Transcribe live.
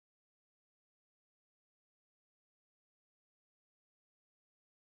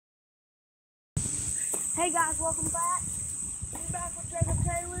Hey guys, welcome back. We're back with Jacob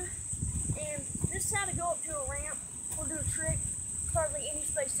Taylor, and this is how to go up to a ramp or do a trick. Hardly any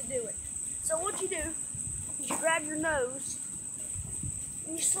space to do it. So what you do is you grab your nose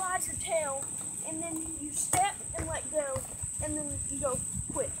and you slide your tail, and then you step and let go, and then you go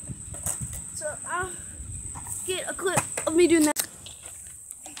quick. So I'll get a clip of me doing that.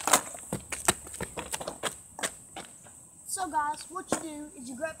 So guys, what you do is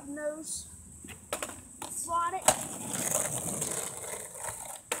you grab your nose, slide it,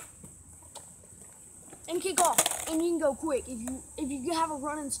 and kick off. And you can go quick. If you have a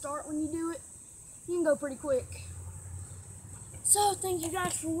running start when you do it, you can go pretty quick. So thank you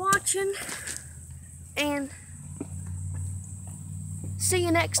guys for watching, and see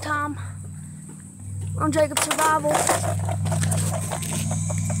you next time on Jacob Survival.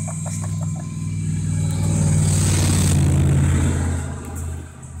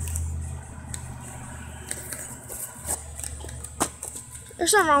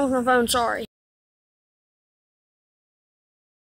 There's something wrong with my phone, sorry.